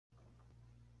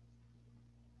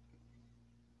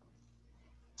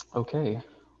Okay,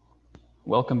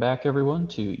 welcome back everyone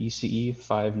to ECE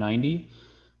 590.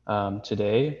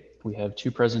 Today we have two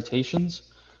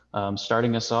presentations.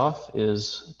 Starting us off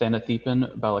is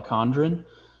Thanatheepan Balachandran.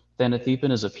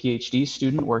 Thanatheepan is a PhD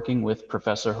student working with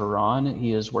Professor Haran.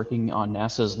 He is working on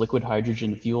NASA's liquid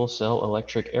hydrogen fuel cell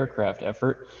electric aircraft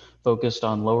effort focused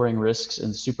on lowering risks in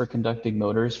superconducting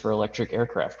motors for electric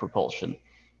aircraft propulsion.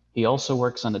 He also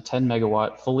works on a 10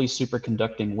 megawatt fully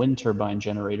superconducting wind turbine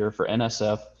generator for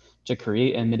NSF to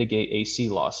create and mitigate AC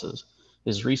losses.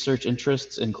 His research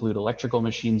interests include electrical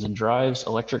machines and drives,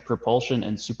 electric propulsion,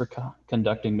 and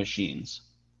superconducting machines.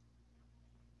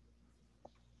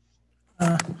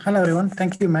 Hello everyone,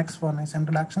 thank you Max for nice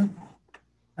introduction.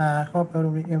 Hope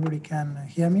everybody can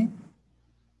hear me.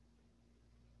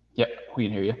 Yep, we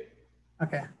can hear you.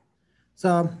 Okay,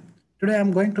 so today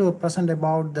I'm going to present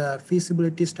about the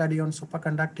feasibility study on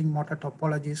superconducting motor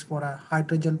topologies for a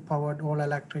hydrogen powered all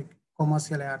electric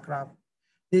commercial aircraft.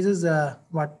 This is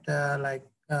what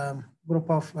group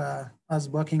of us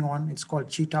working on. It's called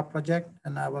Cheetah project,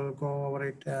 and I will go over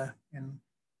it in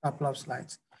a couple of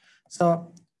slides.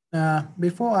 So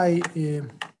before I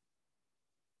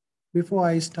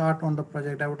start on the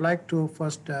project, I would like to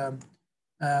first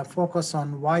focus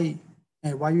on why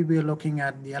we were looking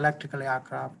at the electrical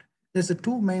aircraft. There's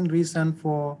two main reasons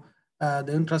for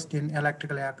the interest in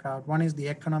electrical aircraft. One is the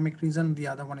economic reason, the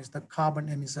other one is the carbon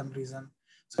emission reason.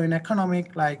 So in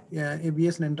economic, like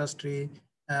aviation industry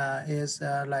is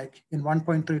like in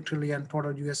 1.3 trillion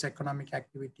total US economic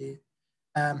activity.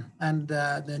 And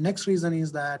the next reason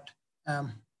is that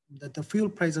the fuel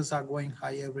prices are going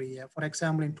high every year. For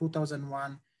example, in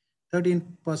 2001,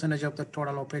 13% of the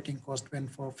total operating cost went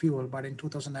for fuel, but in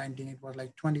 2019, it was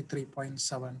like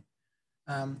 23.7.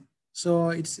 So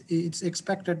it's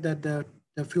expected that the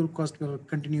fuel cost will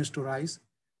continues to rise.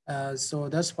 So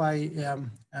that's why the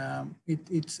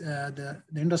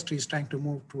industry is trying to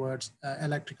move towards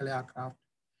electrical aircraft.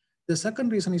 The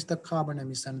second reason is the carbon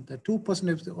emission. The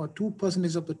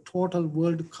 2% of the total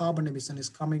world carbon emission is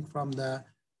coming from the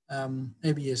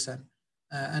aviation,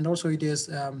 and also it is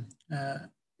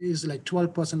like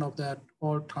 12% of that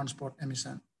all transport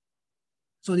emission.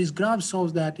 So this graph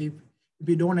shows that if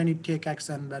we don't any take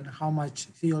action, then how much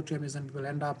CO2 emission will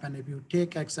end up, and if you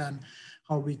take action,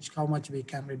 how much we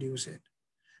can reduce it.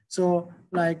 So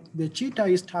like the Cheetah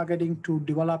is targeting to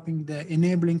developing the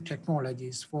enabling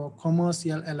technologies for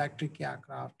commercial electric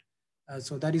aircraft.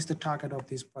 So that is the target of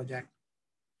this project.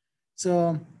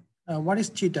 So what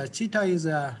is Cheetah? Cheetah is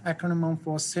an acronym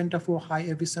for Center for High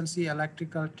Efficiency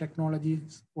Electrical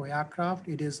Technologies for Aircraft.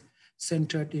 It is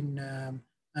centered in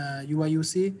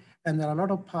UIUC, and there are a lot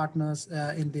of partners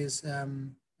in this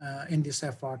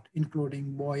effort,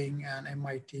 including Boeing and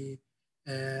MIT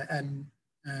and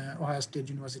Ohio State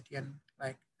University, and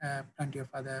like plenty of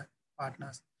other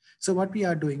partners. So what we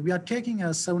are doing, we are taking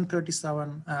a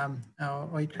 737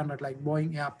 or 800 like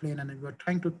Boeing airplane, and we're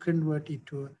trying to convert it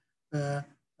to a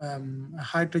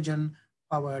hydrogen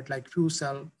powered like fuel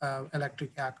cell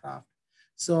electric aircraft.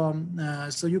 So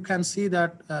so you can see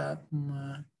that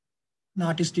an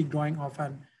artistic drawing of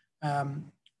an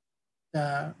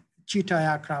Cheetah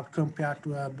aircraft compared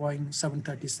to a Boeing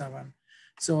 737.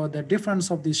 So the difference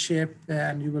of this shape,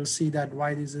 and you will see that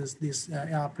why these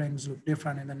airplanes look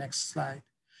different in the next slide.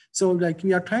 So like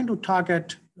we are trying to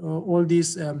target all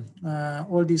these like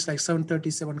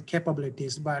 737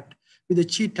 capabilities, but with the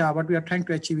Cheetah, what we are trying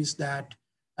to achieve is that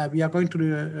we are going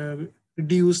to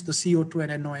reduce the CO2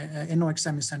 and NOx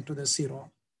emission to the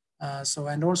zero. So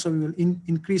and also we will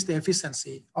increase the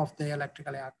efficiency of the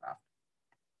electrical aircraft.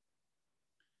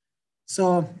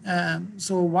 So,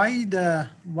 so why the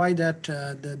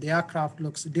aircraft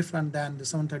looks different than the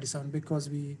 737? Because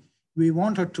we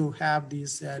wanted to have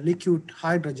these liquid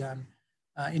hydrogen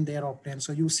in the airplane.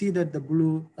 So you see that the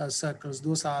blue circles,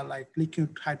 those are like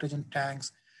liquid hydrogen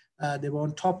tanks. They were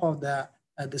on top of the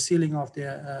ceiling of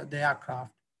the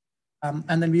aircraft.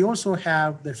 And then we also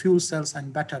have the fuel cells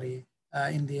and battery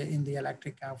in the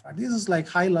electric aircraft. This is like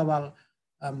high level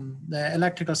the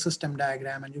electrical system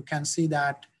diagram, and you can see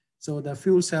that. So the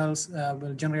fuel cells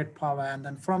will generate power, and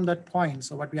then from that point,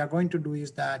 so what we are going to do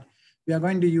is that we are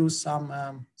going to use some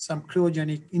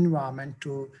cryogenic environment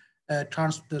to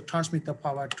transmit the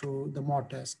power to the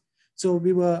motors. So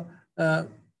we were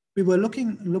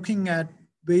looking at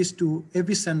ways to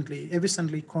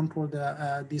efficiently control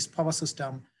this power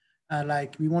system.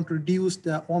 Like we want to reduce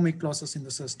the ohmic losses in the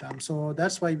system. So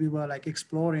that's why we were like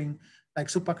exploring like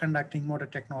superconducting motor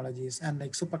technologies and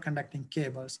like superconducting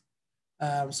cables.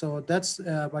 So that's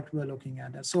what we're looking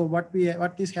at. So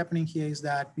what is happening here is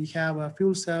that we have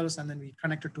fuel cells, and then we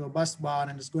connect it to a bus bar,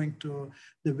 and it's going to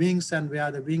the wings, and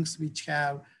where the wings which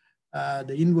have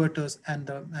the inverters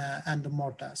and the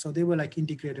motor. So they were like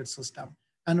integrated system.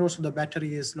 And also the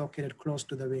battery is located close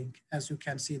to the wing. As you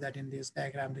can see that in this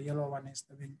diagram, the yellow one is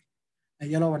the wing, the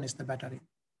yellow one is the battery.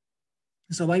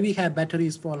 So why we have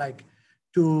batteries for like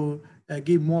to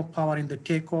give more power in the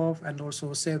takeoff and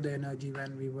also save the energy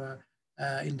when we were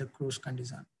in the cruise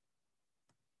condition.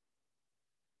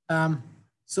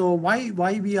 So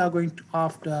why we are going to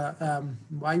after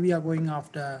why we are going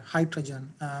after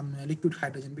hydrogen, liquid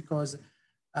hydrogen? Because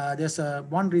there's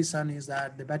one reason is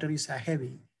that the batteries are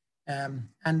heavy, and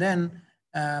then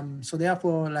so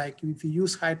therefore, like if we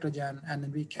use hydrogen, and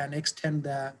then we can extend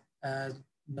the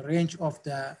range of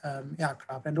the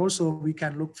aircraft, and also we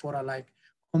can look for a like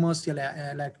commercial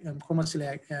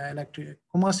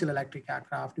electric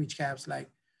aircraft, which has like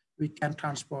we can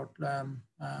transport a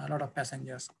lot of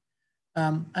passengers.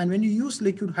 And when you use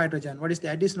liquid hydrogen, what is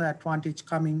the additional advantage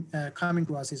coming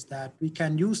to us is that we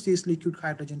can use this liquid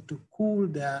hydrogen to cool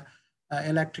the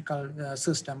electrical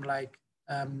system, like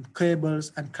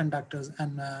cables and conductors,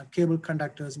 and cable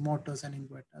conductors, motors, and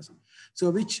inverters. So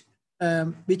which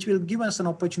will give us an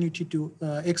opportunity to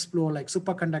explore like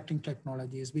superconducting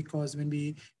technologies, because when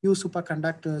we use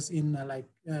superconductors in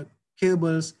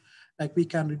cables, like we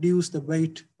can reduce the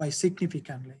weight by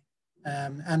significantly.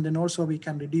 And then also we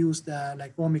can reduce the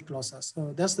like ohmic losses.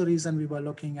 So that's the reason we were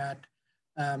looking at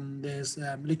this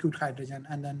liquid hydrogen,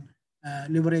 and then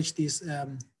leverage this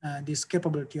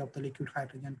capability of the liquid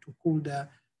hydrogen to cool the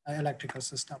electrical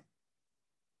system.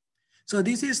 So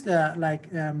this is the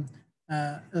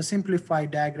a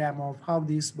simplified diagram of how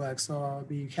this works. So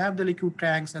we have the liquid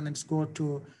tanks, and then let's go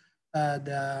to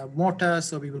the motor.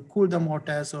 So we will cool the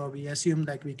motor. So we assume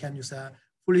that we can use a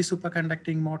fully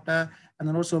superconducting motor, and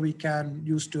then also we can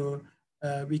use the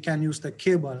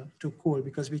cable to cool,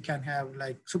 because we can have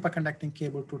like superconducting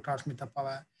cable to transmit the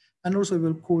power, and also we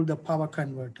will cool the power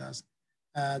converters.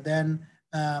 Then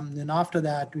after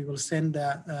that, we will send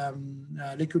the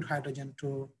liquid hydrogen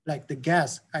to like the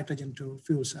gas hydrogen to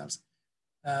fuel cells.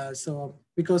 So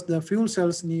because the fuel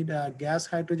cells need gas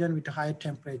hydrogen with a higher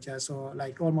temperature, so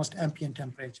like almost ambient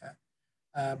temperature,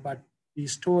 but we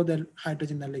store the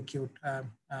hydrogen in the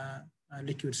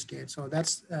liquid state. So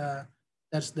that's the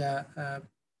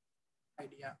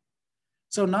idea.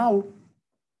 So now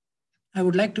I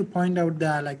would like to point out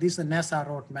that like this is a NASA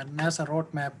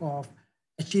roadmap of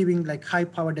achieving like high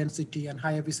power density and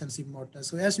high efficiency motors.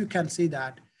 So as you can see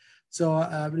that, so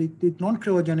with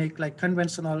non-cryogenic, like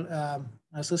conventional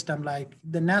system, like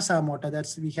the NASA motor,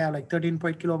 that's we have like 13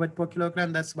 kilowatt per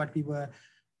kilogram. That's what we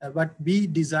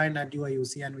designed at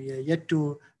UIUC, and we are yet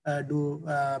to do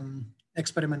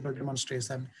experimental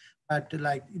demonstration. But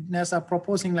like NASA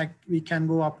proposing, like we can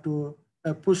go up to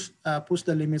push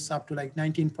the limits up to like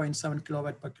 19.7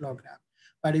 kilowatt per kilogram.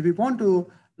 But if we want to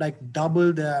like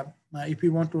double the, if we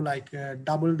want to like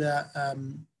double the,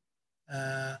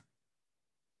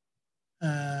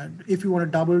 if you want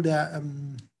to double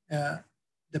the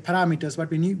parameters,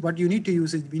 what you need to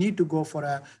use is we need to go for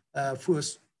a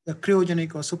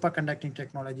cryogenic or superconducting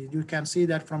technology. You can see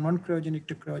that from non-cryogenic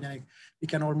to cryogenic, we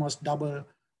can almost double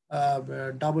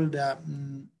the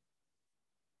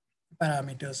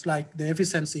parameters, like the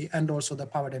efficiency and also the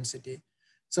power density.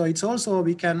 So it's also,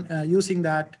 we can, using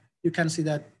that, you can see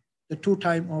that the 2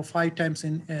 times or 5 times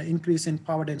increase in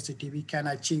power density we can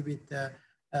achieve with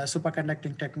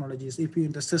superconducting technologies if you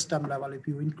in the system level, if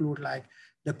you include like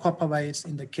the copper wires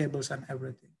in the cables and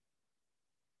everything.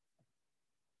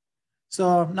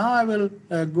 So now I will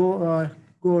go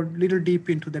a little deep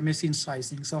into the machine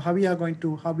sizing. So how we are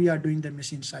doing the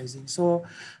machine sizing. So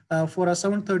for a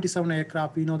 737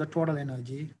 aircraft, we know the total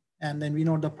energy, and then we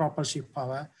know the propulsion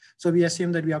power. So we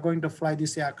assume that we are going to fly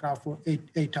this aircraft for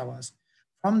 8 hours.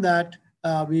 From that,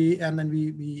 we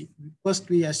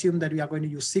assume that we are going to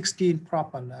use 16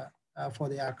 propeller for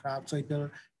the aircraft. So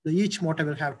each motor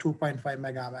will have 2.5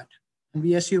 megawatt. And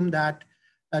we assume that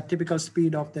a typical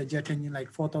speed of the jet engine like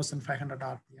 4,500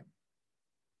 RPM.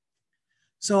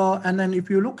 So, and then if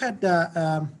you look at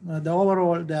the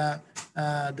overall the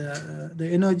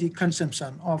energy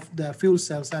consumption of the fuel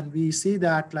cells, and we see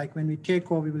that like when we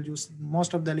take off, we will use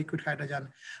most of the liquid hydrogen,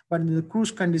 but in the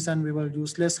cruise condition, we will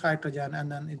use less hydrogen,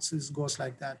 and then it goes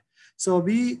like that. So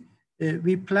we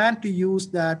plan to use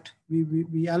that.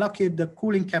 We allocate the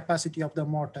cooling capacity of the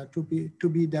motor to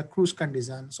be the cruise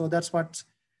condition. So that's what.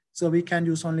 So we can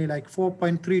use only like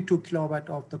 4.32 kilowatt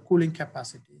of the cooling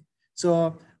capacity.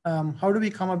 So how do we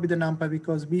come up with the number?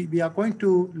 Because we are going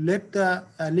to let the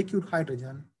liquid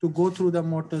hydrogen to go through the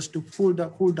motors to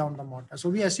cool down the motor. So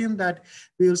we assume that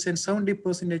we will send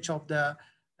 70% of the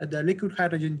liquid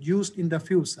hydrogen used in the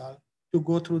fuel cell to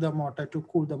go through the motor to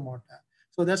cool the motor.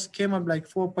 So that came up like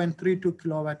 4.32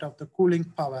 kilowatt of the cooling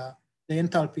power, the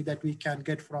enthalpy that we can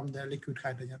get from the liquid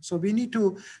hydrogen. So we need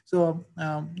to,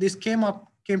 this came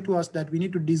to us that we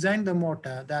need to design the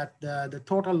motor that the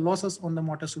total losses on the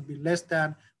motor should be less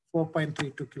than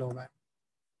 4.32 kilowatt.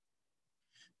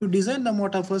 To design the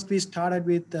motor, first we started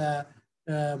with the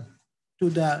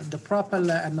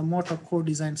propeller and the motor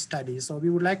co-design study. So we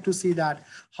would like to see that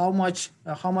how much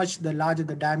the larger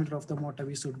the diameter of the motor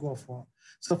we should go for.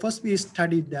 So first we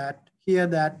studied that here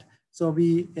that, so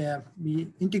we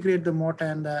integrate the motor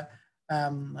and the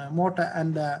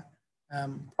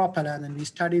propeller, and then we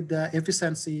studied the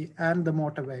efficiency and the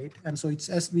motor weight. And so it's,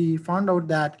 as we found out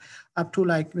that up to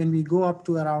like, when we go up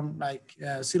to around like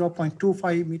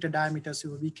 0.25 meter diameter,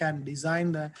 so we can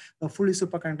design the fully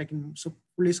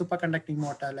superconducting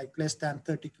motor like less than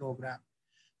 30 kilogram.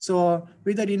 So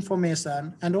with that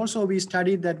information, and also we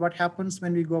studied that what happens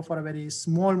when we go for a very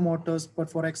small motors, but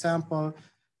for example,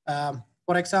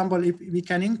 if we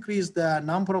can increase the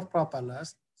number of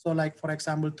propellers, so like, for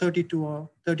example, 32,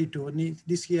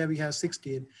 this year we have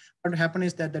 16. What happens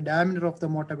is that the diameter of the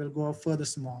motor will go further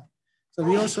small. So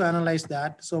we also analyzed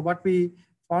that. So what we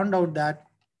found out that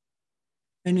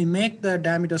when we make the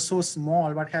diameter so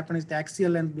small, what happens is the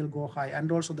axial length will go high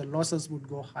and also the losses would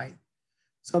go high.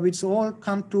 So it's all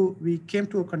we came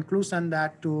to a conclusion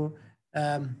that to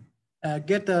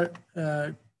get the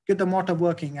motor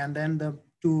working and then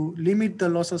to limit the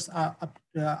losses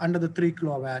under the 3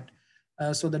 kilowatt.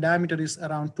 So the diameter is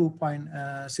around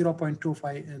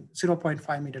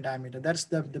 0.5 meter diameter. That's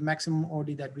the maximum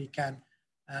OD that we can,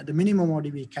 the minimum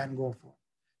OD we can go for.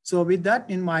 So with that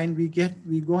in mind, we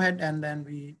go ahead and then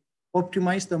we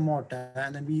optimize the motor,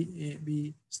 and then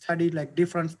we study like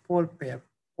different pole pair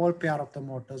of the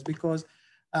motors, because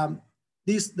the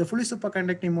fully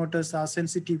superconducting motors are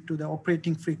sensitive to the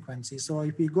operating frequency. So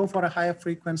if we go for a higher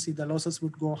frequency, the losses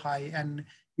would go high, and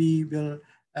we will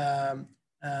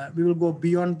go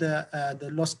beyond the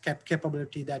loss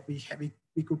capability that we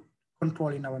could control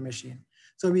in our machine.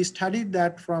 So we studied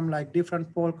that from like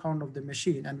different pole count of the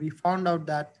machine, and we found out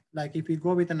that like if we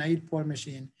go with an 8-pole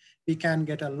machine, we can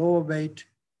get a lower weight,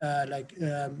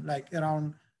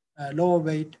 around lower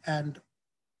weight, and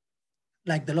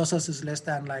like the losses is less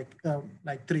than like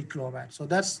 3 kilowatt. So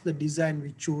that's the design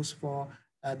we choose for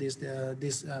this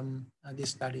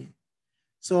study.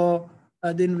 So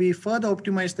then we further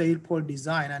optimize the 8-pole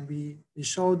design, and we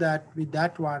show that with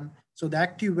that one, so the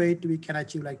active weight we can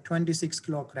achieve like 26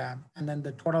 kilogram, and then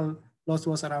the total loss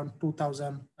was around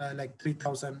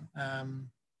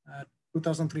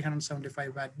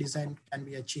 2,375 watt design can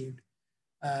be achieved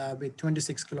with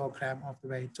 26 kilogram of the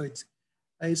weight. So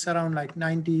it's around like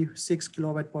 96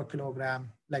 kilowatt per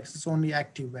kilogram, like it's only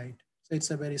active weight. So it's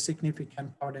a very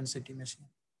significant power density machine.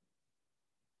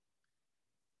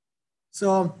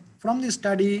 So from this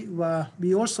study,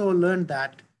 we also learned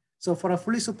that, so for a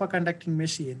fully superconducting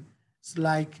machine, it's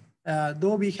like,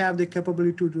 though we have the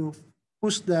capability to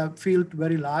push the field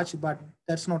very large, but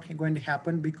that's not going to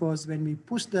happen, because when we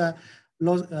push the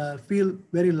field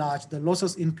very large, the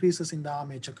losses increases in the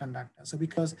armature conductor. So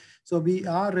we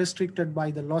are restricted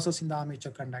by the losses in the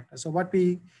armature conductor. So what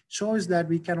we show is that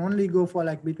we can only go for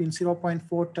like between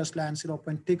 0.4 Tesla and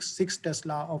 0.6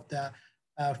 Tesla of the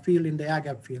field in the air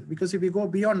gap field. Because if we go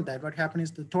beyond that, what happens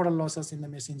is the total losses in the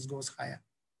machines goes higher.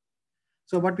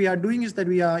 So what we are doing is that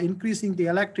we are increasing the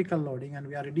electrical loading and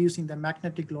we are reducing the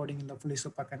magnetic loading in the fully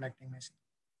superconducting machine.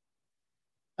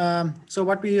 So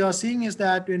what we are seeing is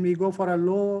that when we go for a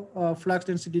low flux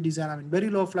density design, very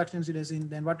low flux density design,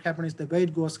 then what happens is the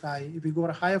weight goes high. If we go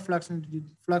to higher flux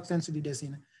density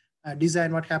design,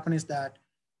 what happens is that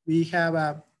we have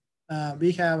a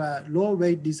low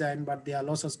weight design, but their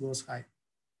losses goes high.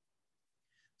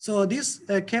 So this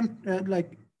came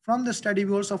from the study,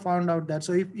 we also found out that,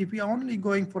 so if we are only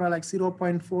going for like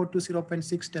 0.4 to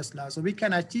 0.6 Tesla, so we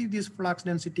can achieve this flux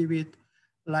density with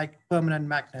like permanent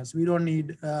magnets. We don't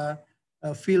need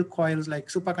field coils, like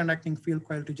superconducting field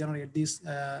coil, to generate this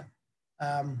air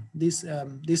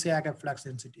gap flux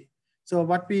density. So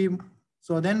what we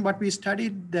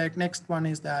studied, the next one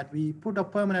is that we put a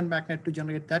permanent magnet to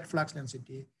generate that flux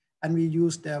density, and we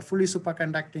used fully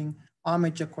superconducting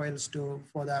armature coils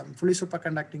for the fully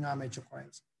superconducting armature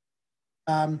coils.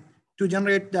 To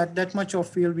generate that much of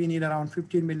field, we need around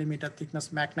 15 millimeter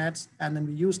thickness magnets, and then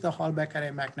we use the Hallback array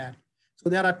magnet. So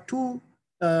there are two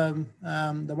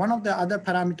one of the other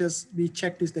parameters we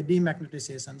checked is the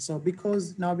demagnetization. So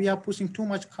because now we are pushing too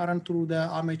much current through the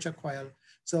armature coil,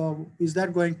 so is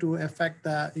that going to affect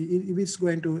the, if it's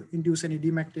going to induce any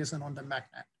demagnetization on the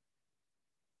magnet?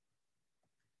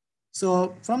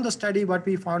 So from the study, what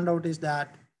we found out is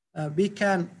that we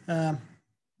can,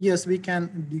 yes, we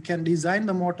can design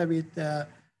the motor with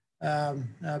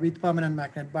permanent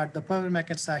magnet, but the permanent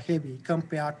magnets are heavy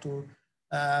compared to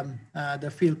the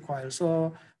field coil.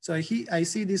 So I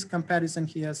see this comparison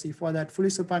here. See, for that fully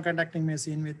superconducting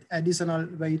machine with additional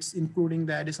weights, including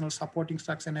the additional supporting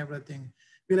structure and everything,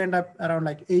 we'll end up around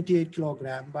like 88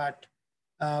 kilogram. But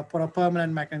for a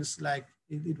permanent magnet, it's like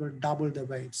it will double the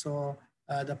weight. So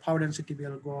the power density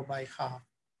will go by half.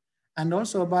 And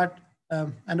also,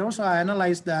 I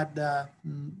analyzed that the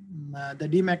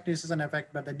demagnetization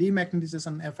effect, but the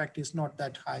demagnetization effect is not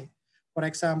that high. For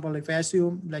example, if I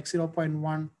assume like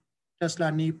 0.1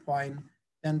 Tesla knee point,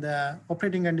 then the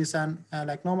operating condition,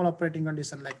 like normal operating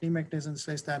condition, like demagnetization is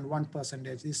less than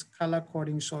 1%. This color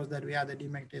coding shows that where the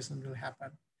demagnetization will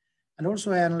happen. And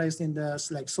also I analyzed in the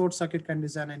like short circuit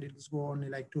condition, and it will go only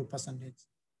like 2%.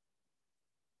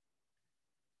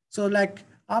 So like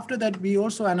after that, we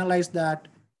also analyzed that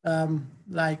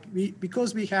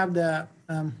because we have the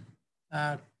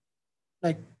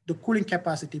like the cooling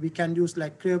capacity, we can use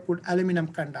like cryo-cooled aluminum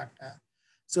conductor.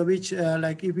 So which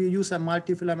like if you use a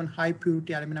multi-filament high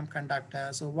purity aluminum conductor,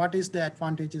 so what is the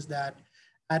advantage is that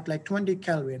at like 20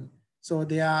 Kelvin, so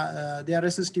their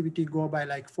resistivity go by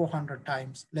like 400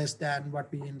 times less than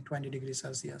what we in 20 degrees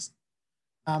Celsius.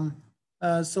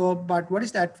 But what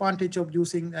is the advantage of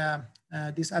using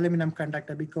this aluminum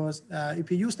conductor? Because if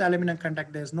you use the aluminum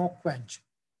conductor, there's no quench.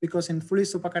 Because in fully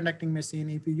superconducting machine,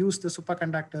 if you use the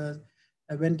superconductors,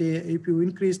 if you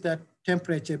increase the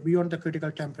temperature beyond the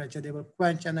critical temperature, they will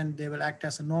quench and then they will act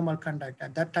as a normal conductor.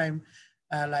 At that time,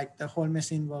 like the whole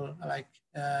machine will like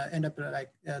end up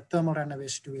like thermal runaway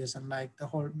situation, like the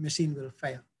whole machine will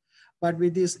fail. But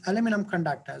with this aluminum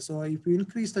conductor, so if you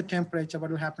increase the temperature, what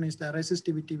will happen is the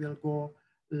resistivity will go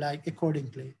like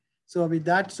accordingly. So with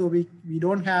that, so we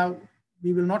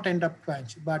will not end up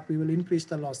quench, but we will increase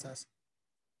the losses.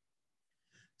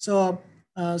 So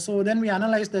then we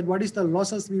analyzed that what is the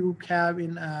losses we would have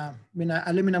in an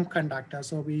aluminum conductor.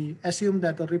 So we assume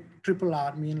that the triple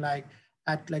R mean like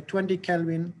at like 20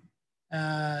 Kelvin,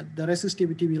 the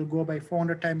resistivity will go by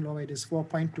 400 times lower, it is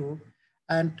 4.2.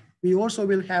 And we also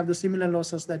will have the similar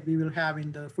losses that we will have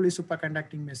in the fully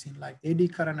superconducting machine, like eddy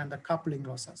current and the coupling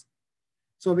losses.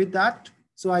 So with that,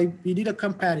 we did a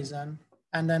comparison,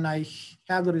 and then I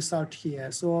have the result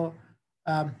here. So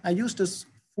I used this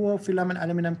 4-filament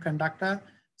aluminum conductor.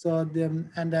 So the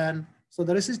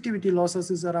resistivity losses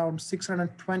is around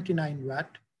 629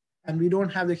 watt, and we don't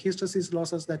have the hysteresis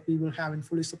losses that we will have in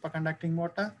fully superconducting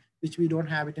motor, which we don't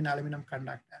have it in aluminum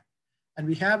conductor. And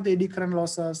we have the eddy current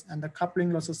losses, and the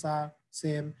coupling losses are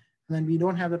same. And then we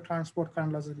don't have the transport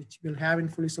current losses, which we'll have in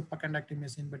fully superconducting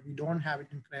machine, but we don't have it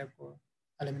in cryo-cooled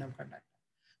aluminum conductor.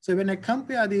 So when I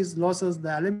compare these losses, the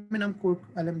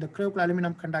cryo-cooled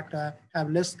aluminum conductor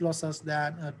have less losses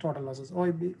than total losses.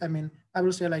 Or I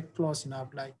will say like close enough,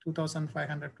 like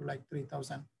 2,500 to like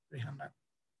 3,300.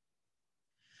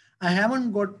 I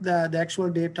haven't got the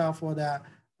actual data for the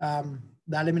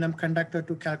aluminum conductor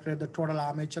to calculate the total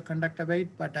armature conductor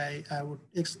weight, but I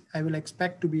will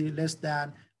expect to be less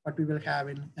than what we will have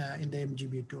in the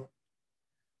MGB2.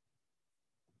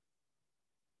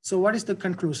 So what is the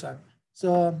conclusion?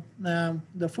 So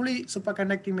the fully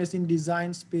superconducting machine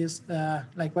design space,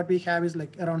 like what we have is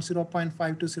like around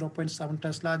 0.5 to 0.7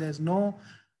 Tesla.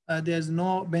 There's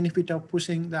no benefit of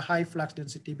pushing the high flux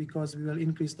density because we will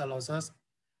increase the losses.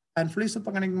 And fully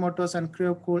superconducting motors and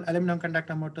cryo-cooled aluminum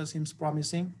conductor motors seems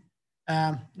promising.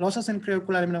 Losses in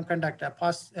cryo-cooled aluminum conductor,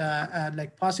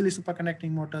 like partially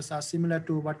superconducting motors, are similar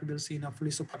to what we will see in a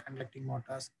fully superconducting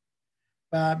motors.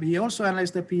 We also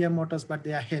analyze the PM motors, but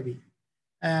they are heavy.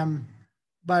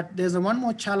 But there's one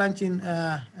more challenge in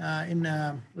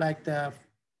like the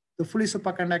fully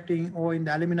superconducting or in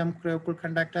the aluminum cryo-cooled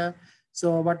conductor.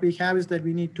 So what we have is that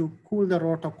we need to cool the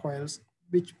rotor coils,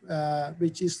 which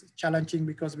is challenging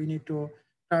because we need to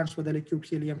transfer the liquid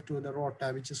helium to the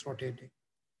rotor, which is rotating.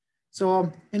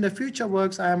 So in the future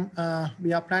works,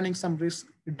 we are planning some risk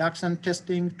reduction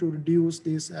testing to reduce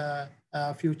these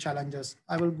few challenges.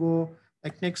 I will go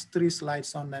like next 3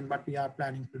 slides on then what we are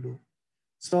planning to do.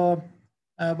 So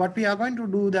what we are going to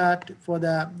do that for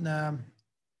the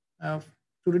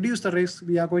to reduce the risk,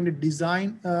 we are going to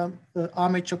design the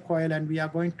armature coil, and we are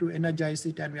going to energize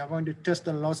it, and we are going to test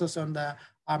the losses on the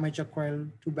armature coil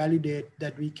to validate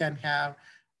that we can have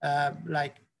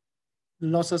like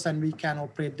losses, and we can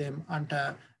operate them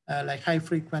under like high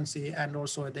frequency and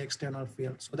also the external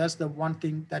field. So that's the one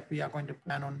thing that we are going to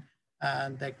plan on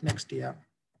like next year.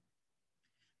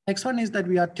 Next one is that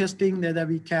we are testing whether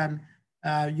we can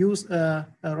use a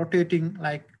rotating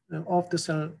like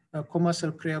off-the-cell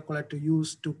commercial cryocooler to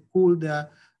use to cool the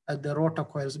rotor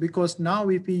coils. Because now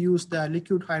if we use the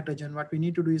liquid hydrogen, what we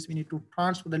need to do is we need to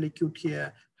transfer the liquid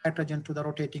here hydrogen to the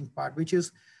rotating part, which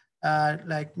is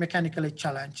like mechanically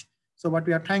challenged. So what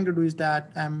we are trying to do is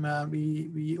that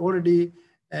we already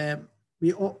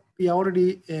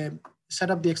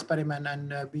set up the experiment,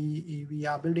 and we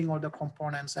are building all the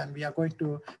components, and we are going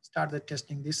to start the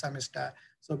testing this semester.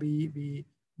 So we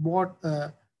bought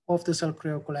off-the-cell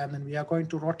cryocooler, and then we are going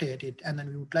to rotate it, and then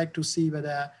we would like to see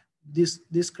whether this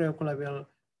cryocooler will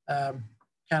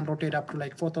can rotate up to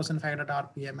like 4,500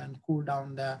 RPM and cool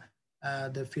down the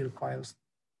field coils.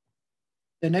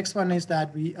 The next one is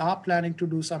that we are planning to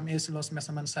do some AC loss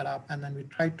measurement setup, and then we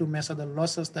try to measure the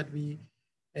losses that we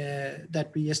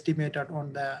estimated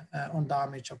on the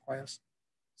armature coils.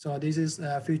 So this is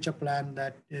a future plan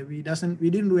that we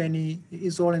didn't do any.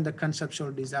 It's all in the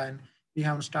conceptual design. We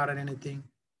haven't started anything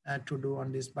to do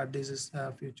on this, but this is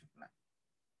a future plan.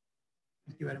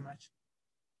 Thank you very much.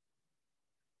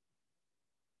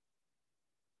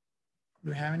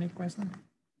 Do you have any questions?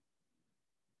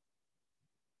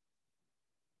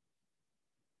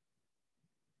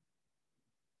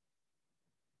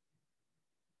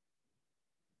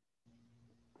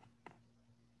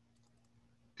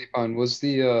 Deepan,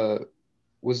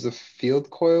 was the field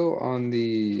coil on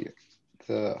the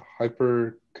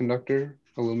hyperconductor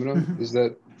aluminum? Mm-hmm.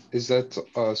 Is that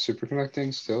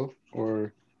superconducting still,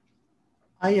 or?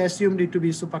 I assumed it to be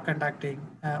superconducting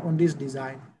on this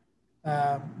design,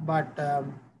 but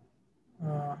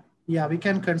yeah, we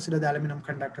can consider the aluminum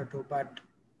conductor too. But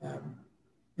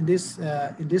in this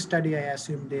study, I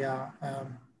assume they are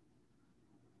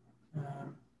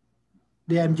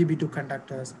MGB2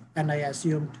 conductors, and I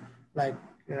assumed like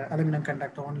aluminum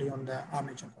conductor only on the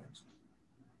armature coils.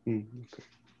 Okay.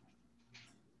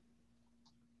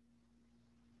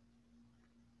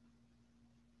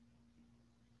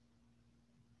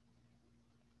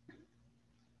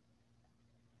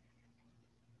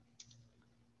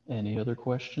 Any other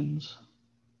questions?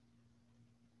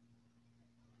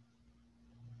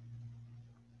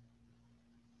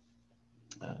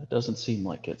 It doesn't seem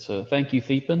like it. So thank you,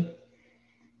 Theepan.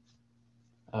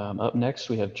 Up next,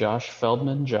 we have Josh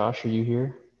Feldman. Josh, are you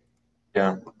here?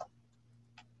 Yeah.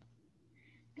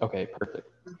 Okay, perfect.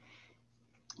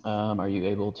 Are you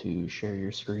able to share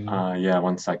your screen? Yeah,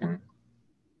 1 second.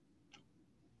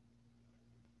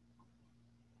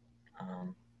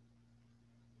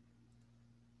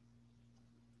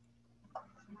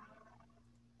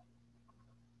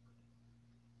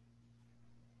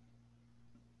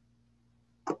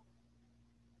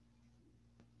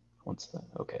 What's that?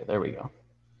 Okay, there we go.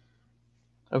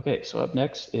 Okay, so up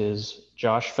next is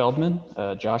Josh Feldman.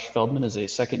 Josh Feldman is a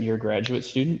second-year graduate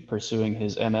student pursuing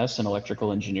his MS in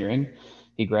electrical engineering.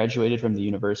 He graduated from the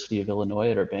University of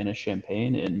Illinois at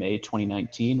Urbana-Champaign in May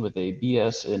 2019 with a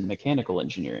BS in mechanical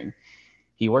engineering.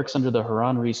 He works under the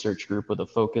Huron Research Group with a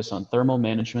focus on thermal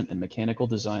management and mechanical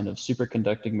design of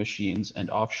superconducting machines and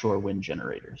offshore wind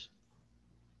generators.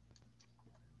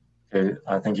 Okay,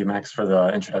 thank you, Max, for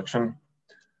the introduction.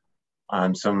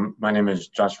 So my name is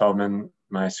Josh Feldman.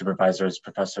 My supervisor is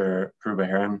Professor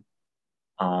Kruba-Heron.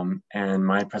 And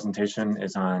my presentation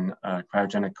is on a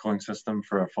cryogenic cooling system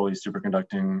for a fully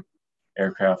superconducting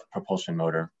aircraft propulsion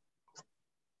motor.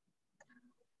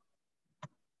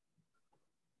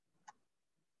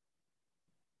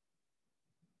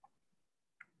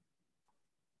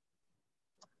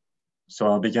 So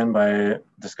I'll begin by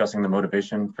discussing the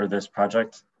motivation for this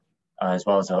project, as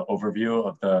well as an overview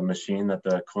of the machine that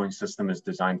the cooling system is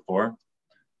designed for.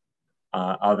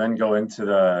 I'll then go into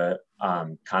the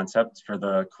concepts for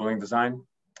the cooling design,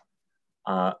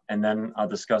 and then I'll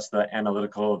discuss the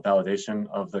analytical validation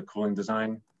of the cooling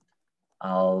design.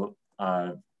 I'll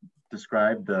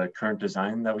describe the current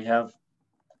design that we have.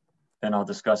 Then I'll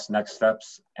discuss next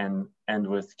steps and end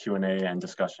with Q&A and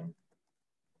discussion.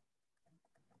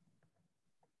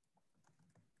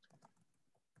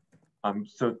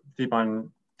 So Theepan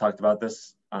talked about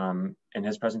this in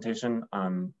his presentation.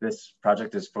 This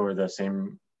project is for the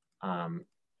same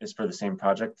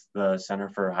project, the Center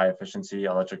for High Efficiency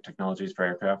Electric Technologies for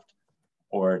Aircraft,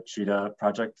 or CHEETA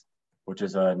project, which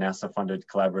is a NASA-funded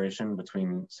collaboration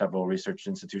between several research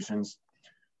institutions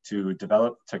to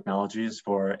develop technologies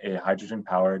for a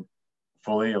hydrogen-powered,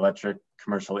 fully electric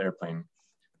commercial airplane.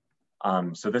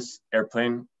 So this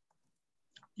airplane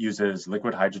uses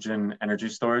liquid hydrogen energy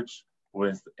storage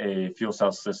with a fuel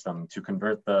cell system to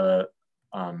convert the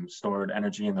stored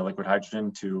energy in the liquid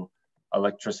hydrogen to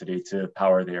electricity to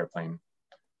power the airplane.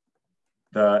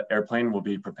 The airplane will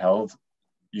be propelled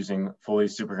using fully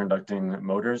superconducting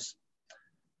motors,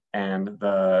 and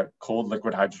the cold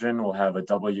liquid hydrogen will have a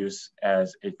double use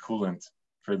as a coolant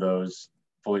for those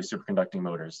fully superconducting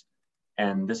motors.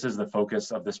 And this is the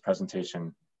focus of this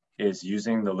presentation, is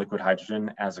using the liquid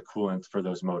hydrogen as a coolant for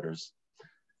those motors.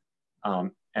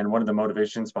 And one of the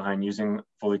motivations behind using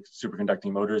fully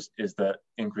superconducting motors is the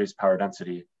increased power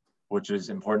density, which is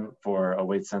important for a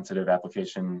weight-sensitive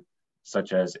application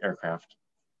such as aircraft.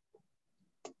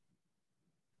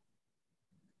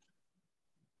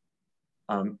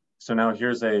 So now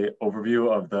here's an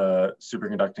overview of the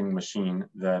superconducting machine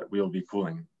that we'll be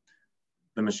cooling.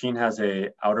 The machine has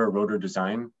an outer rotor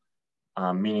design,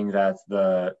 meaning that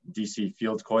the DC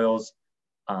field coils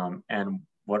and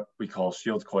what we call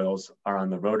shield coils are on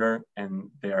the rotor, and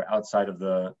they are outside of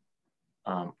the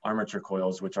armature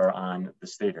coils, which are on the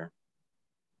stator.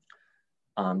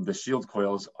 The shield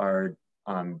coils are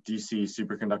DC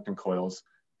superconducting coils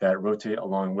that rotate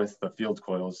along with the field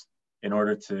coils in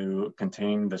order to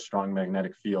contain the strong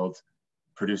magnetic field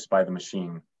produced by the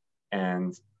machine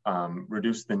and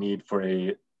reduce the need for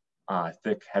a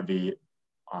thick, heavy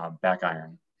back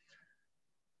iron.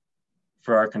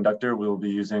 For our conductor, we'll be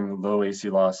using low AC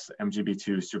loss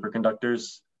MgB2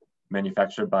 superconductors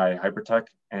manufactured by Hypertech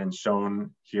and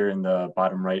shown here in the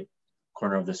bottom right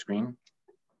corner of the screen.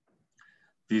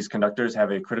 These conductors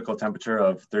have a critical temperature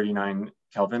of 39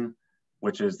 Kelvin,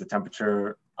 which is the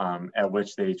temperature at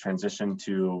which they transition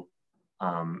to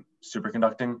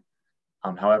superconducting.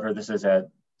 However, this is at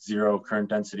 0 current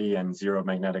density and 0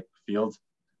 magnetic field.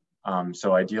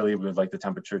 So ideally, we would like the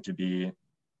temperature to be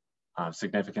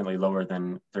significantly lower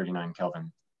than 39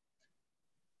 Kelvin.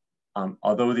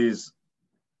 Although these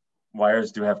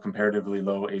wires do have comparatively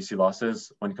low AC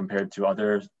losses when compared to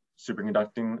other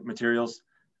superconducting materials,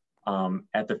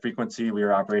 at the frequency we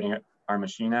are operating our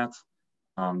machine at,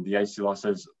 the AC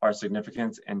losses are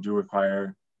significant and do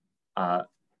require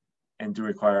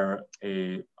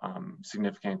a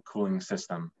significant cooling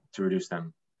system to reduce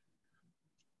them.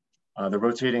 The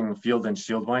rotating field and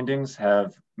shield windings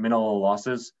have minimal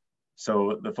losses,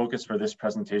 so the focus for this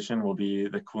presentation will be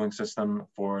the cooling system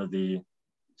for the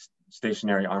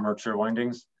stationary armature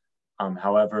windings.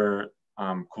 However,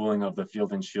 cooling of the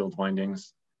field and shield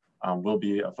windings will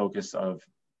be a focus of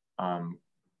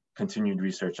continued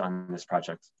research on this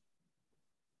project.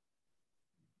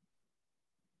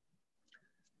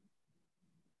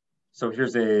 So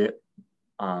here's a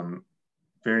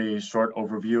very short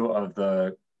overview of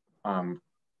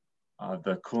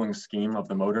the cooling scheme of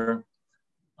the motor.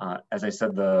 As I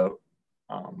said, the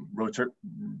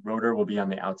rotor will be on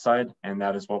the outside, and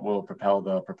that is what will propel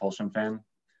the propulsion fan.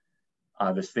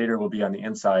 The stator will be on the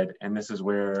inside, and this is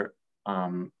where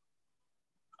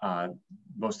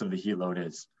most of the heat load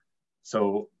is.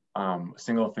 So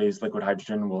single phase liquid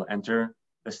hydrogen will enter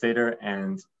the stator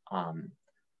and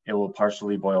it will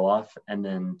partially boil off, and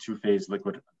then two phase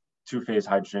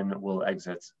hydrogen will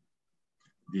exit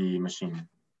the machine.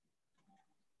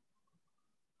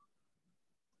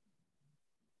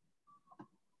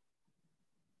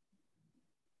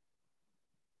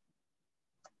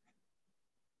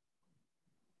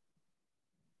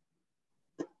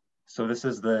 So this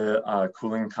is the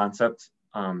cooling concept,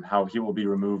 how heat will be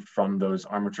removed from those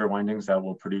armature windings that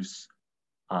will produce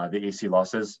the AC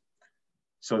losses.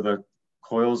 So the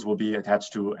coils will be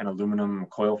attached to an aluminum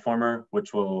coil former,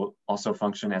 which will also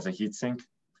function as a heat sink.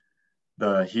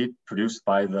 The heat produced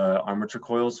by the armature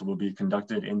coils will be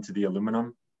conducted into the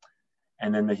aluminum,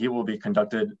 and then the heat will be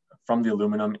conducted from the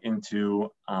aluminum into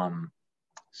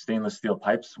stainless steel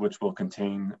pipes, which will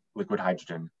contain liquid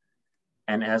hydrogen.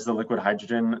 And as the liquid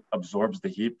hydrogen absorbs the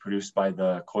heat produced by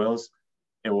the coils,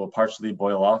 it will partially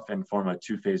boil off and form a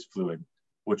two-phase fluid,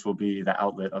 which will be the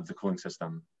outlet of the cooling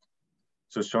system.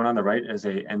 So shown on the right is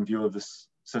an end view of this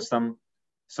system.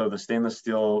 So the stainless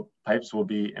steel pipes will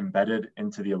be embedded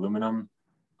into the aluminum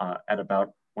at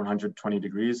about 120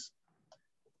 degrees.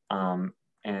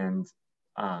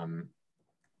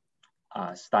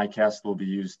 Sty cast will be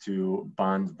used to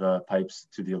bond the pipes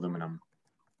to the aluminum.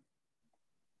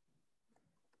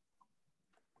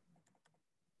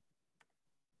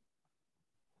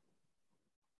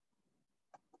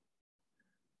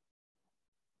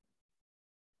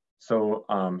 So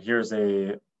here's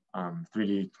a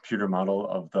 3D computer model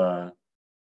of the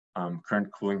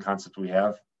current cooling concept we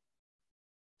have.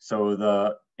 So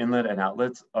the inlet and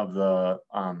outlet of the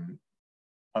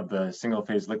single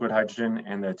phase liquid hydrogen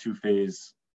and the two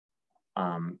phase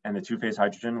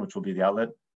hydrogen, which will be the outlet,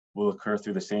 will occur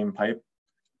through the same pipe,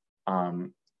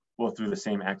 through the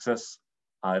same axis.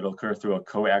 It'll occur through a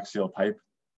coaxial pipe.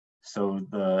 So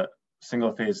the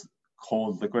single phase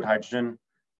cold liquid hydrogen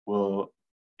will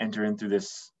enter in through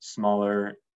this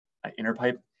smaller inner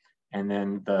pipe, and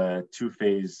then the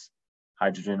two-phase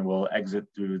hydrogen will exit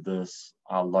through this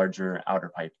larger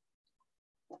outer pipe.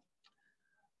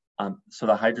 So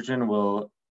the hydrogen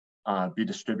will be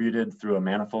distributed through a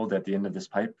manifold at the end of this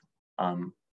pipe,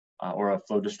 or a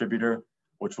flow distributor,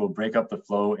 which will break up the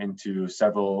flow into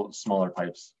several smaller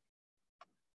pipes.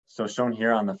 So shown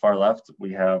here on the far left,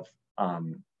 we have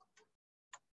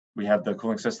the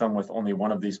cooling system with only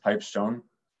one of these pipes shown.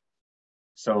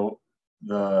 So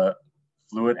the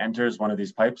fluid enters one of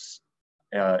these pipes.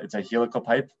 It's a helical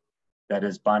pipe that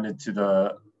is bonded to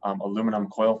the aluminum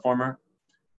coil former,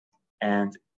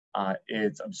 and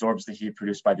it absorbs the heat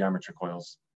produced by the armature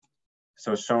coils.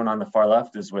 So shown on the far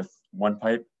left is with one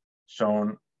pipe.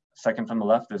 Shown second from the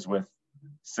left is with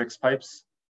 6 pipes.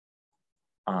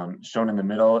 Shown in the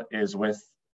middle is with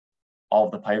all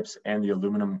of the pipes and the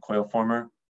aluminum coil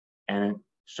former. And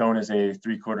shown is a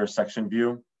 3/4 section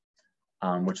view,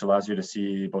 which allows you to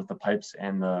see both the pipes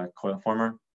and the coil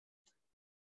former.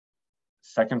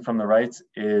 Second from the right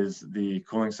is the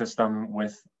cooling system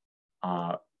with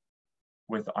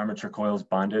armature coils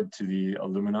bonded to the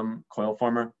aluminum coil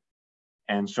former.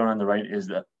 And shown on the right is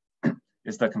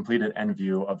the completed end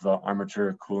view of the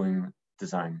armature cooling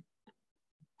design.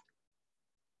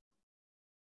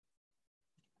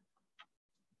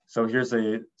 So here's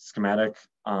a schematic,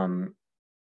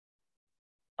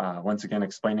 once again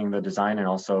explaining the design and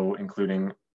also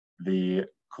including the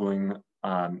cooling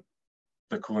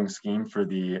scheme for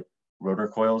the rotor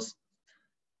coils.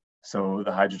 So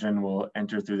the hydrogen will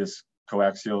enter through this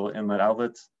coaxial inlet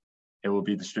outlet. It will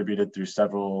be distributed through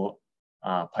several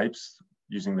pipes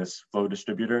using this flow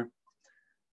distributor.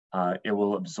 It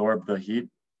will absorb the heat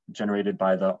generated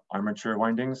by the armature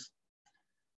windings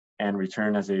and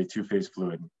return as a two-phase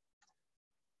fluid.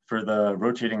 For the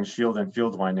rotating shield and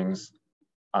field windings,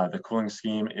 the cooling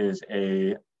scheme is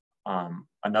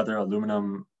another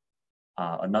aluminum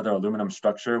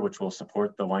structure which will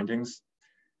support the windings,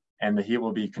 and the heat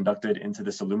will be conducted into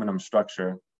this aluminum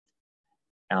structure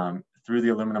through the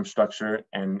aluminum structure,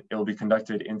 and it will be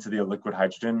conducted into the liquid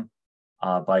hydrogen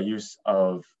by use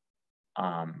of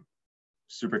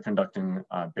superconducting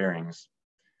bearings.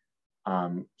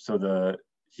 So the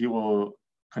heat will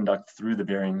conduct through the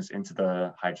bearings into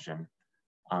the hydrogen.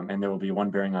 And there will be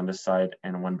one bearing on this side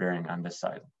and one bearing on this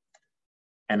side.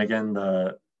 And again,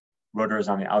 the rotor is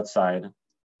on the outside,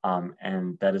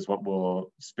 and that is what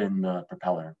will spin the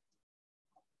propeller.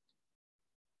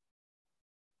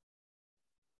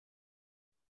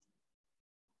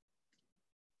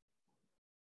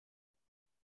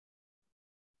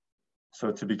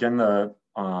 So to begin the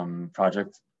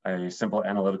project, a simple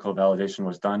analytical validation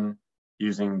was done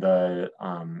using the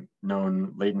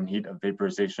known latent heat of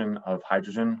vaporization of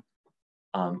hydrogen,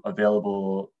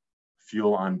 available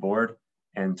fuel on board,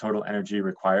 and total energy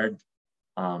required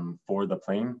for the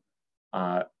plane.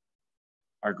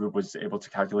 Our group was able to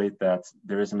calculate that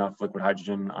there is enough liquid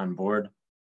hydrogen on board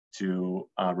to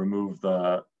remove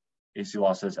the AC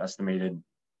losses estimated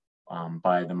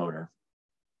by the motor.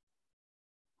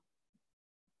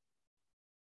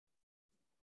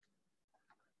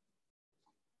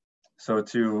 So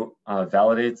to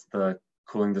validate the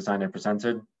cooling design I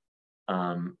presented,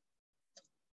 a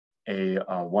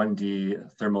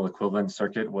 1D thermal equivalent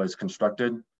circuit was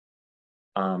constructed.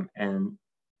 And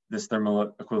this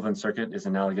thermal equivalent circuit is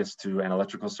analogous to an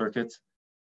electrical circuit.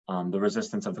 The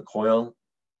resistance of the coil,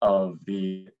 of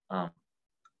the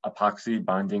epoxy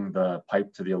bonding the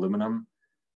pipe to the aluminum,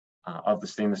 of the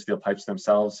stainless steel pipes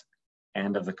themselves,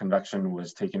 and of the convection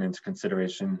was taken into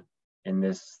consideration in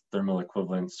this thermal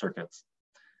equivalent circuits.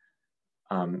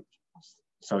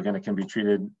 So again, it can be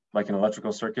treated like an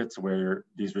electrical circuit where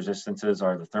these resistances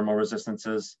are the thermal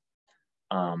resistances.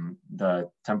 The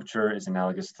temperature is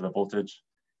analogous to the voltage,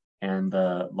 and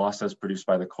the losses produced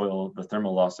by the coil, the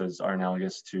thermal losses, are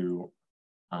analogous to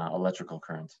electrical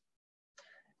current.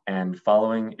 And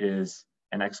following is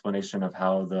an explanation of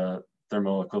how the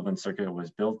thermal equivalent circuit was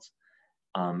built,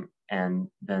 and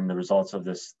then the results of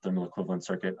this thermal equivalent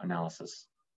circuit analysis.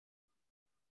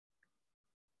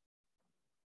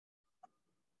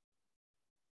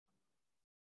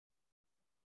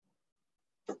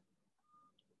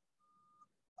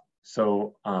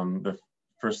 So the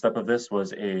first step of this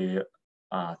was a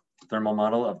thermal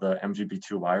model of the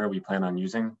MGB2 wire we plan on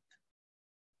using.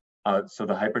 So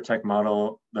the Hypertech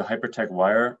model, the Hypertech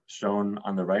wire shown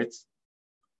on the right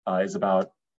is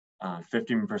about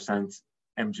 15%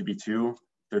 MGB2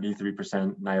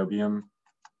 33% niobium,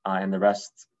 and the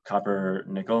rest copper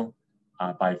nickel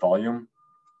by volume.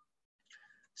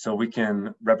 So we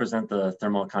can represent the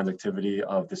thermal conductivity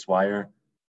of this wire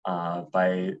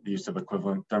by the use of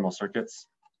equivalent thermal circuits.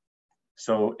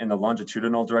 So in the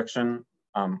longitudinal direction,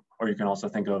 or you can also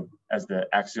think of as the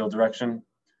axial direction,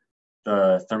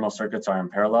 the thermal circuits are in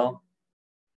parallel.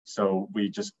 So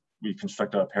we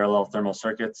construct a parallel thermal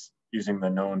circuits using the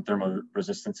known thermal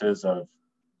resistances of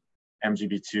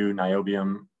MgB2,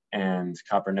 niobium, and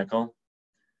copper nickel.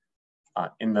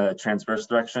 In the transverse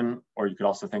direction, or you could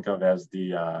also think of as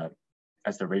the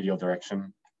radial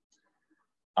direction,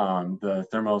 the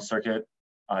thermal circuit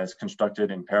is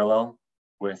constructed in parallel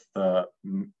with the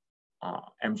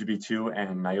MgB2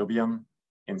 and niobium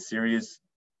in series,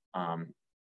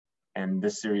 and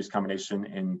this series combination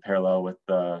in parallel with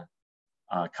the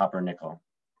copper nickel.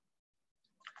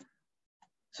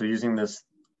 So using these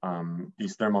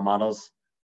thermal models,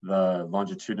 the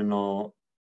longitudinal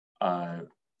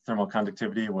thermal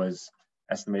conductivity was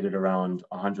estimated around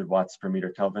 100 watts per meter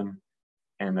Kelvin,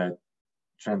 and the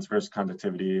transverse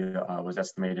conductivity was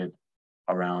estimated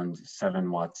around 7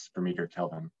 watts per meter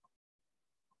Kelvin.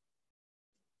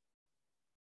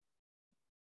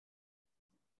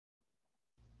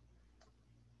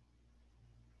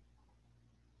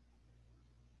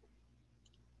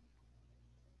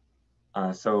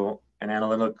 So an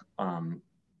analytic,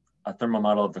 a thermal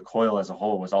model of the coil as a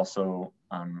whole was also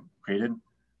created.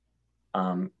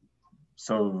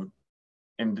 So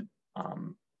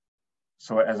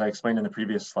as I explained in the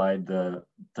previous slide, the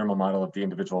thermal model of the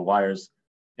individual wires,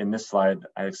 in this slide,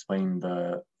 I explained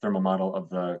the thermal model of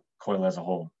the coil as a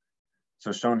whole.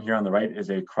 So shown here on the right is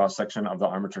a cross-section of the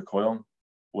armature coil,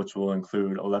 which will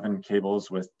include 11 cables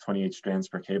with 28 strands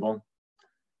per cable.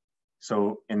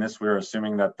 So in this, we're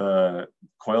assuming that the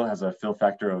coil has a fill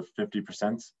factor of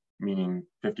 50%, meaning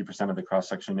 50% of the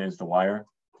cross-section is the wire.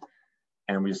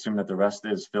 And we assume that the rest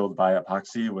is filled by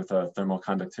epoxy with a thermal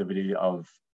conductivity of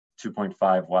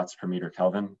 2.5 watts per meter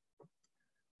Kelvin.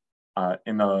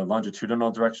 In the longitudinal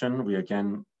direction, we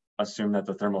again assume that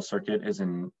the thermal circuit is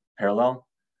in parallel.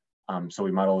 So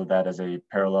we model that as a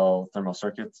parallel thermal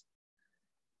circuit.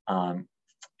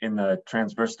 In the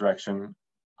transverse direction,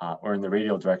 or in the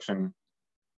radial direction,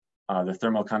 the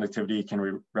thermal conductivity can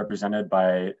be represented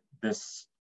by this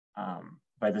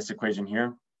equation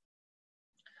here.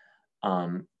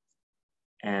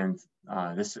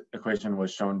 This equation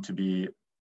was shown to be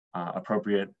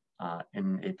appropriate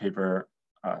in a paper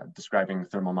describing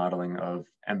thermal modeling of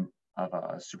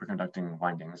superconducting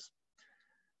windings.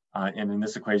 And in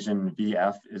this equation,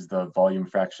 VF is the volume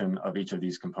fraction of each of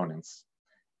these components,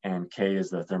 and K is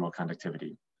the thermal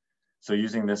conductivity. So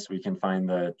using this, we can find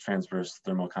the transverse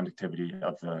thermal conductivity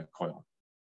of the coil.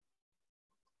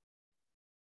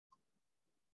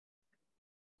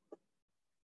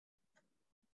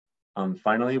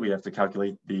 Finally, we have to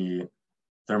calculate the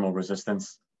thermal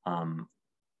resistance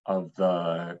of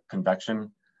the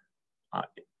convection,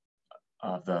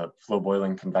 of the flow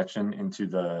boiling convection into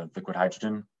the liquid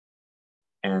hydrogen.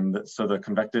 And so the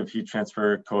convective heat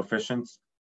transfer coefficient,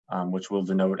 which we'll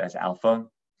denote as alpha,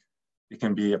 it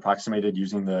can be approximated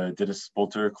using the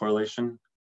Dittus-Boelter correlation,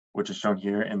 which is shown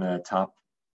here in the top,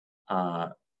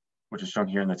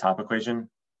 equation.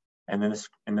 And then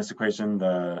in this equation,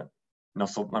 the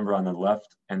Nusselt number on the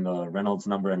left and the Reynolds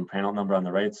number and Prandtl number on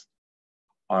the right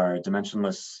are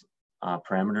dimensionless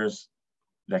parameters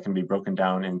that can be broken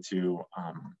down into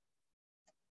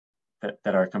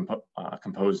that are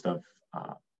composed of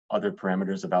other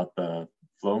parameters about the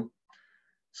flow.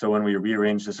 So when we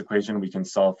rearrange this equation, we can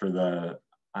solve for the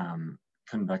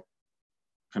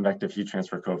convective heat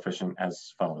transfer coefficient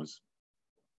as follows.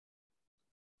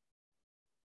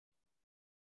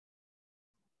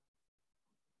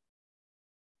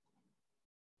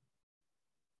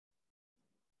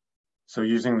 So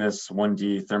using this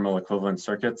 1D thermal equivalent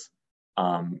circuits,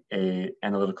 a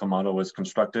analytical model was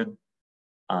constructed,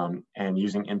 and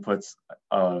using inputs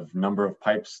of number of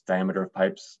pipes, diameter of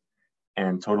pipes,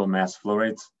 and total mass flow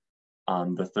rates,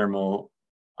 the thermal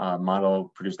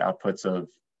model produced outputs of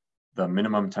the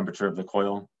minimum temperature of the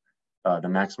coil, the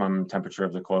maximum temperature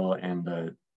of the coil, and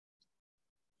the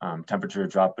temperature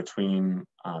drop between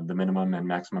the minimum and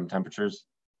maximum temperatures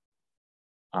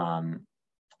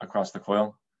across the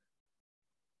coil.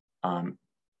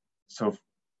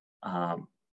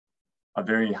 A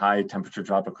very high temperature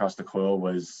drop across the coil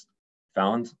was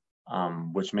found,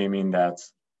 which may mean that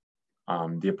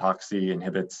the epoxy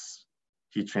inhibits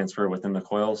heat transfer within the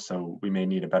coil, so we may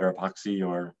need a better epoxy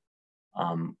or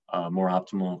a more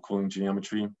optimal cooling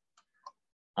geometry.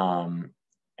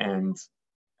 And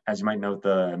as you might note,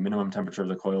 the minimum temperature of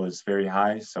the coil is very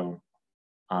high. So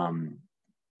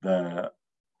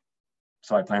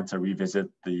so I plan to revisit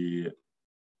the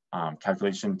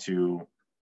calculation to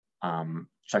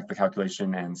check the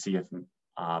calculation and see if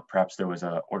perhaps there was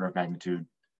an order of magnitude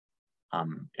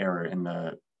error in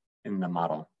the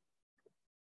model.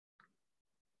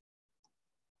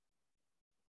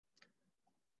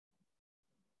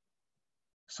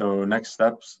 So next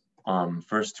steps,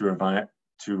 first to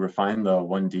refine the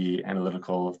 1D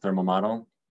analytical thermal model,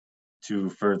 to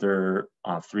further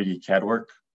 3D CAD work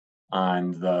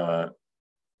on the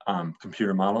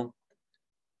computer model,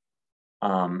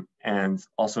 and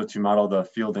also to model the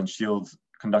field and shield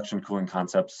conduction cooling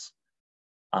concepts,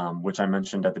 which I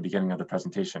mentioned at the beginning of the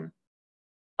presentation.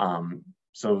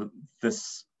 So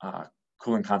this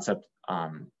cooling concept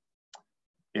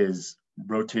is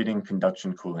rotating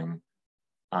conduction cooling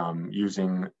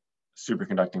using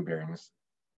superconducting bearings.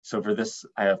 So for this,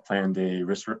 I have planned a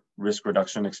risk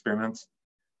reduction experiment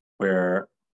where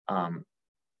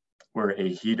a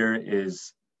heater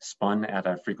is spun at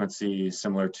a frequency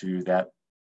similar to that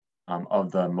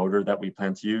of the motor that we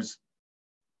plan to use.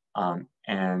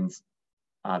 And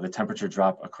the temperature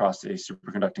drop across a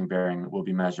superconducting bearing will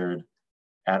be measured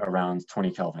at around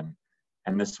 20 Kelvin.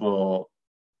 And this will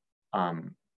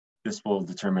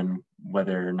determine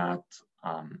whether or not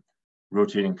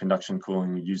rotating conduction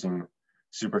cooling using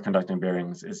superconducting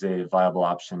bearings is a viable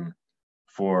option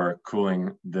for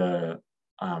cooling the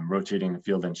rotating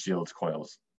field and shield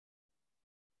coils.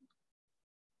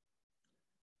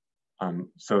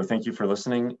 So thank you for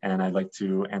listening, and I'd like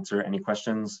to answer any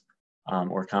questions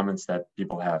or comments that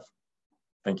people have.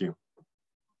 Thank you.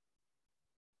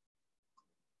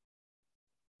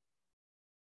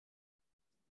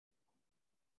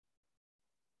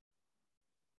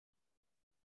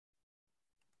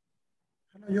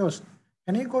 Hello, Jost.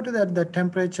 Can you go to the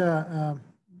temperature,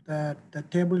 the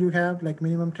table you have, like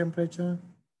minimum temperature?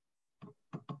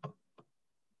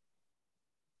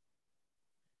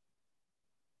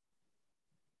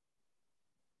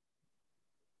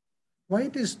 Why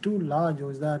it is too large,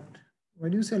 or is that, why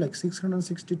do you say like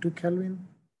 662 Kelvin?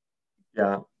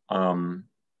 Yeah,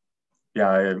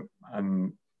 yeah, I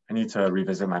need to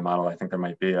revisit my model. I think there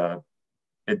might be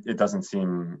it doesn't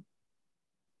seem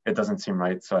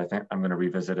right. So I think I'm going to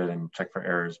revisit it and check for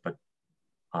errors. But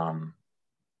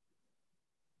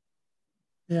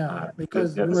yeah,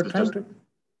 because we were trying to.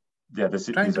 Yeah, these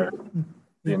are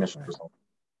the initial results.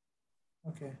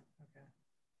 Okay.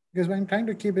 Because I'm trying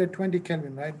to keep it at 20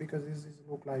 Kelvin, right? Because this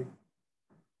look like.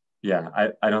 Yeah,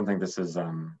 I don't think this is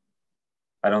I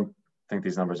don't think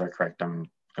these numbers are correct. I'm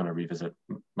going to revisit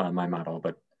my model,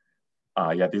 but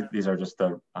yeah, these are just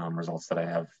the results that I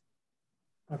have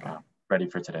ready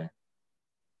for today.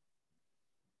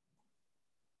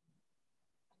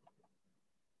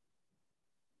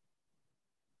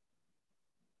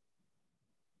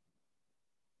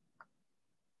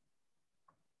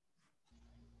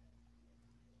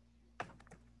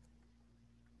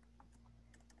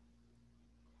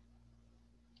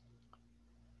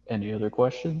 Any other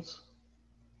questions?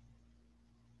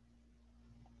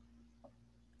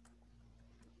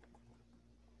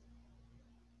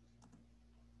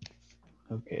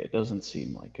 Okay, it doesn't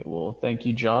seem like it. Well, thank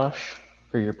you, Josh,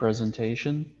 for your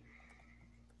presentation.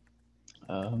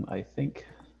 I think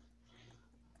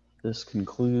this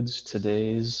concludes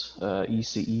today's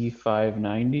ECE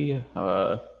 590.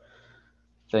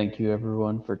 Thank you,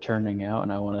 everyone, for turning out,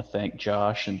 and I want to thank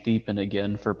Josh and Theepan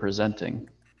again for presenting.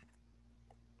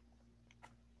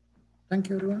 Thank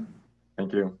you, everyone.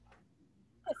 Thank you.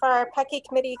 If our PACI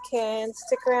committee can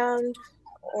stick around,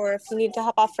 or if you need to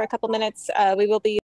hop off for a couple minutes, we will be